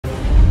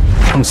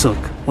Dongsuk,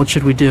 what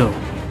should we do?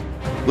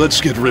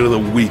 Let's get rid of the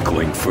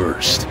weakling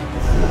first.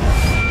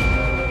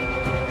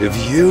 Have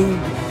you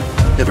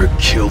ever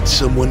killed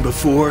someone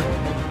before?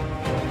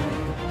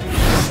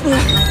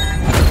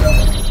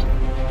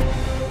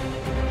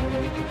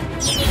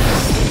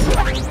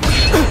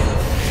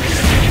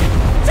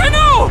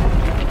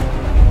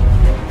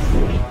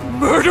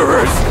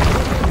 Murderers!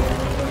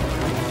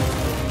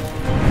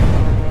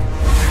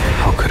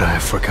 How could I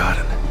have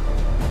forgotten?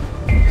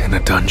 In a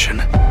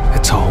dungeon,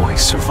 it's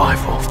always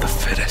survival of the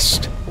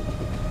fittest.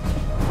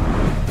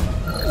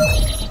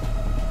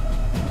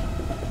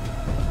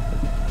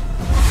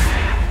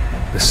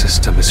 The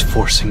system is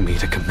forcing me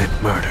to commit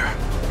murder.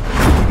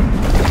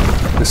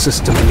 The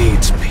system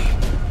needs me.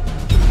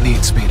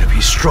 Needs me to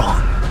be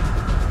strong.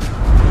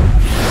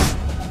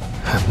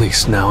 At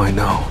least now I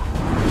know.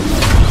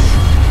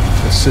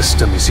 The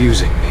system is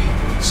using me,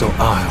 so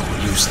I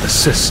will use the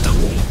system.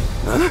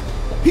 Huh?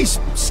 He's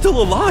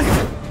still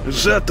alive!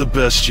 Is that the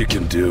best you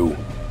can do?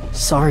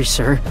 Sorry,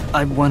 sir.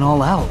 I went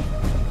all out.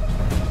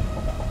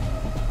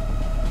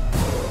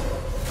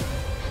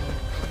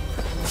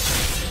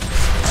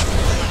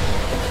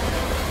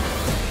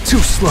 Too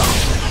slow.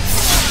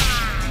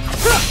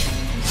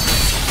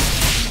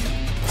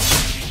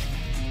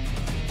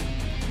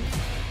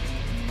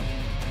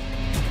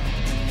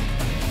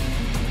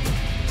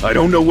 I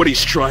don't know what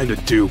he's trying to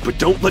do, but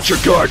don't let your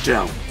guard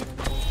down.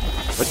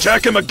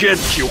 Attack him again,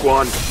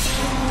 Q1.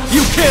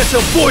 You can't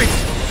avoid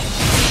it!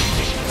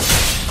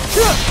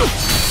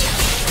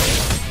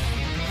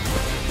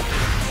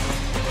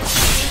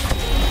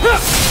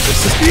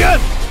 This is the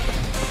end!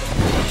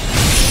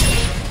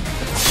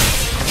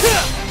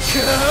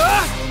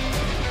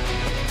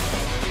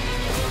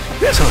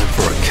 Time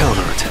for a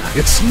counterattack.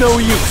 It's no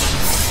use.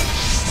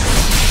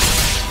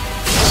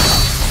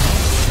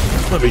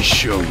 Let me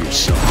show you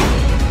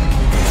something.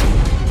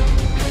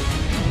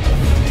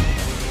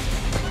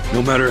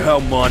 No matter how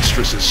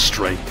monstrous his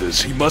strength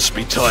is, he must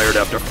be tired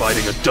after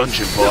fighting a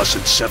dungeon boss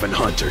and 7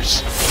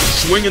 hunters.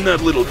 Swinging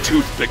that little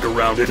toothpick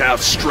around at half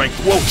strength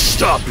won't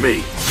stop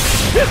me!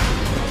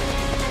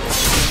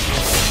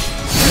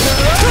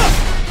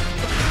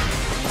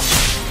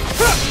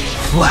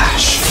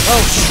 Flash!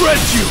 I'll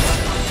shred you!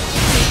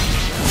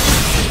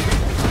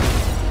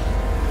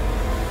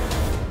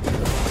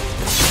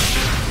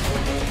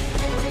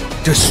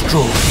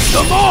 Destroy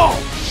them all!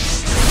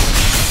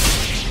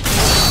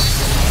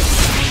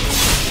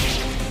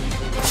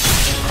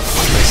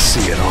 I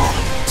see it all.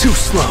 Too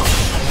slow.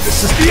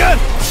 This is the end!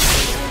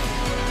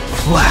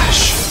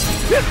 Flash!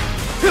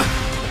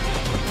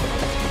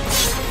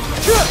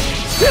 Time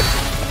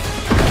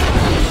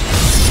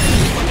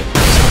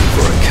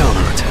for a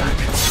counterattack.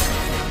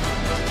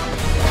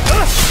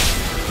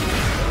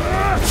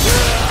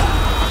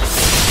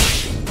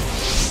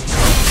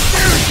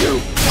 Dare you!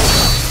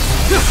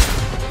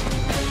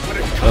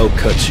 I'll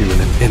cut you in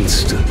an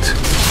instant.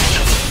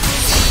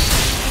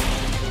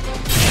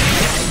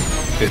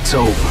 It's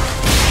over.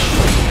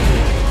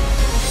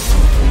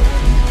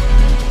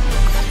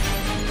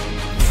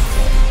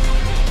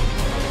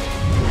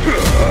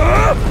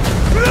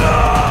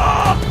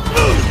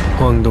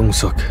 Hwang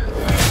Dongsuk,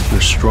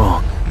 you're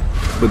strong,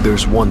 but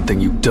there's one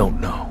thing you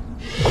don't know.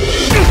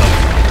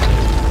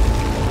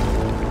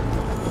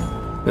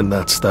 And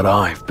that's that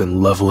I've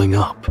been leveling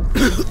up.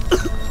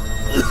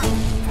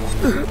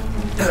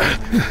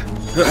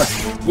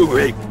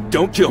 Wait,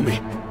 don't kill me.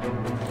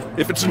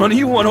 If it's money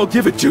you want, I'll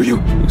give it to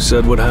you. You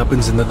said what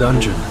happens in the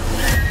dungeon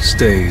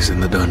stays in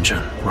the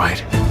dungeon,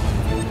 right?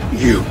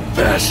 You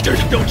bastard!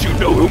 Don't you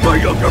know who my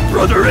younger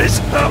brother is?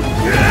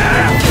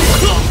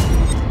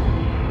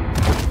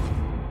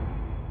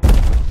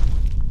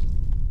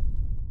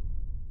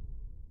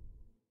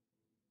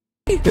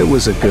 It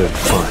was a good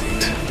fight.